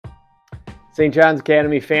St. John's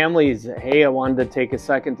Academy families, hey, I wanted to take a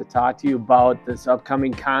second to talk to you about this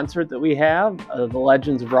upcoming concert that we have, the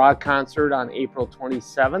Legends of Rock concert on April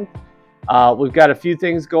 27th. We've got a few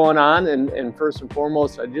things going on, and first and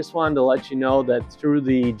foremost, I just wanted to let you know that through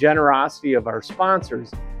the generosity of our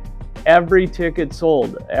sponsors, every ticket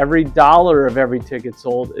sold, every dollar of every ticket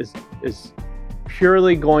sold is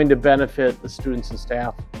purely going to benefit the students and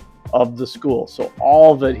staff of the school. So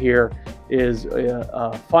all of it here is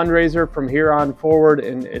a fundraiser from here on forward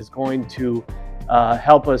and is going to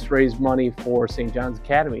help us raise money for St. John's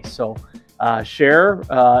Academy. So share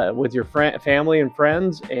with your family and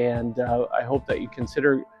friends, and I hope that you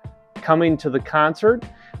consider coming to the concert.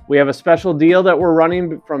 We have a special deal that we're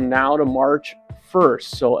running from now to March 1st.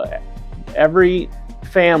 So every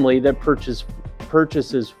family that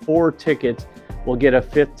purchases 4 tickets will get a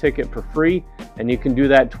 5th ticket for free, and you can do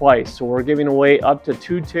that twice. So we're giving away up to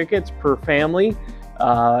 2 tickets per family.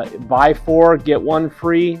 Buy 4, get 1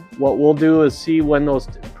 free. What we'll do is see when those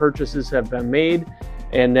purchases have been made,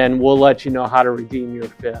 and then we'll let you know how to redeem your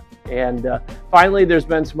 5th. And finally, there's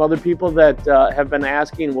been some other people that have been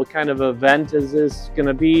asking, what kind of event is this going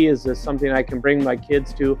to be? Is this something I can bring my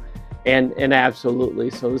kids to? And absolutely.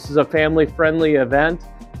 So this is a family-friendly event.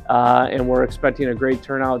 And we're expecting a great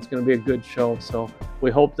turnout. It's going to be a good show. So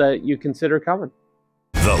we hope that you consider coming.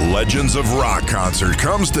 The Legends of Rock concert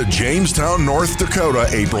comes to Jamestown, North Dakota,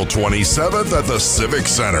 April 27th at the Civic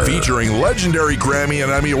Center, featuring legendary Grammy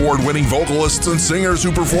and Emmy award-winning vocalists and singers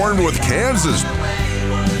who performed with Kansas,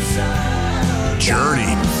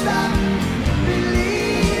 Journey,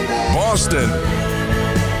 Boston,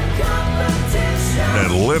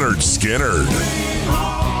 and LYNYRD SKYNYRD.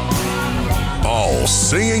 All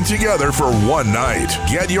singing together for one night.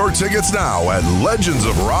 Get your tickets now at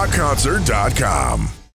legendsofrockconcert.com.